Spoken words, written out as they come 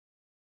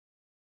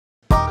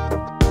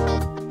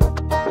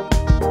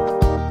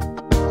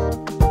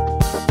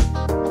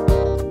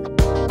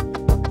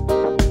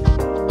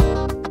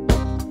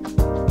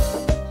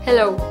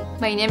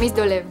my name is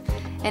Dolev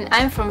and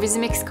I'm from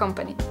VisiMix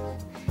company.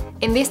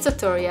 In this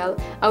tutorial,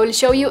 I will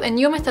show you a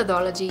new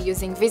methodology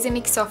using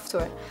VisiMix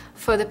software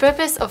for the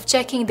purpose of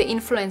checking the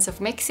influence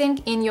of mixing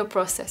in your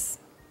process.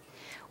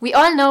 We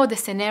all know the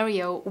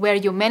scenario where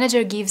your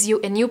manager gives you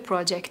a new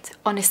project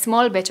on a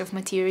small batch of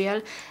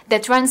material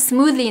that runs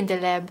smoothly in the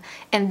lab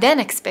and then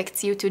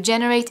expects you to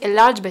generate a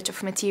large batch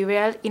of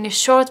material in a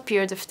short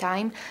period of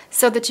time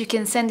so that you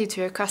can send it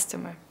to your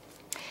customer.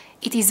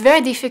 It is very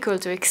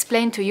difficult to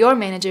explain to your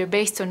manager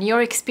based on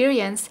your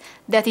experience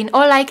that in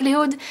all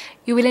likelihood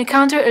you will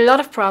encounter a lot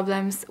of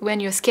problems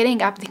when you're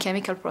scaling up the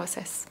chemical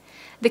process.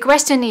 The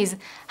question is,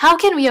 how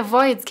can we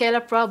avoid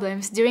scale-up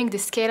problems during the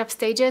scale-up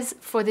stages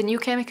for the new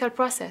chemical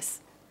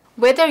process?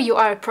 Whether you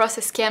are a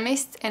process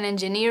chemist, an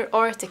engineer,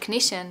 or a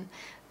technician,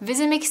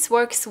 VisiMix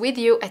works with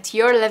you at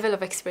your level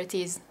of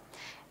expertise.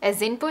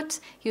 As input,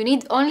 you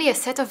need only a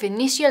set of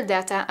initial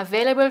data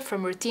available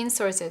from routine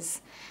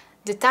sources,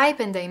 the type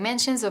and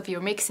dimensions of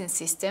your mixing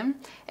system,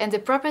 and the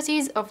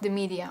properties of the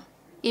media.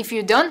 If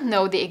you don't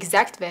know the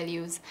exact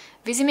values,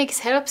 VisiMix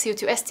helps you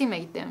to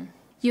estimate them.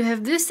 You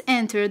have thus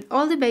entered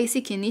all the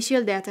basic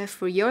initial data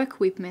for your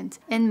equipment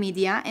and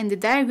media, and the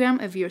diagram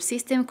of your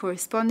system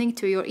corresponding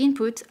to your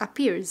input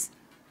appears.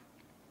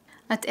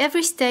 At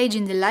every stage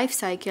in the life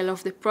cycle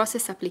of the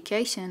process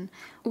application,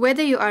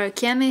 whether you are a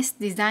chemist,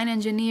 design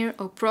engineer,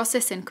 or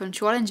process and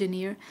control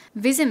engineer,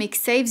 VisiMix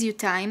saves you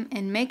time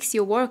and makes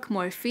your work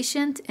more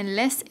efficient and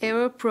less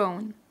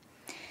error-prone.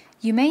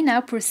 You may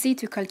now proceed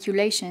to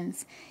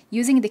calculations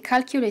using the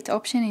Calculate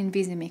option in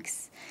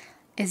VisiMix.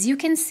 As you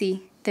can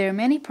see, there are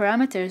many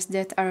parameters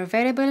that are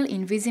available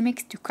in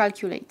VisiMix to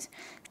calculate,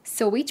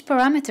 so which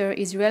parameter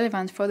is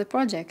relevant for the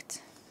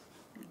project?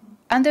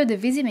 Under the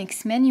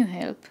VisiMix menu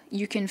help,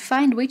 you can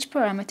find which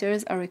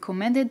parameters are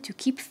recommended to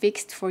keep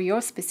fixed for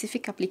your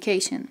specific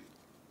application.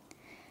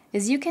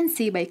 As you can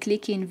see by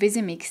clicking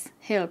VisiMix,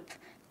 Help,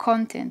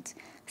 Content,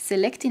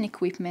 selecting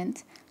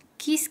Equipment,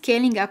 Key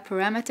Scaling Up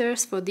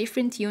parameters for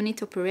different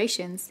unit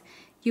operations,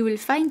 you will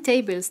find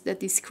tables that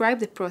describe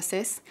the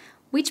process,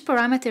 which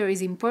parameter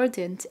is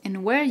important,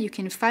 and where you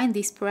can find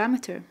this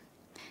parameter.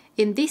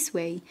 In this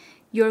way,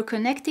 you're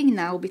connecting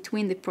now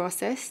between the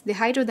process, the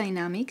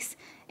hydrodynamics,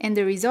 and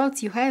the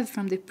results you have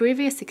from the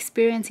previous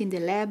experience in the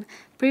lab,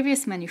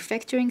 previous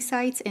manufacturing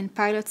sites, and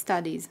pilot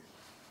studies.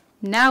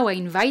 Now I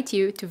invite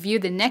you to view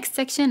the next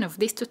section of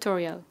this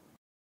tutorial.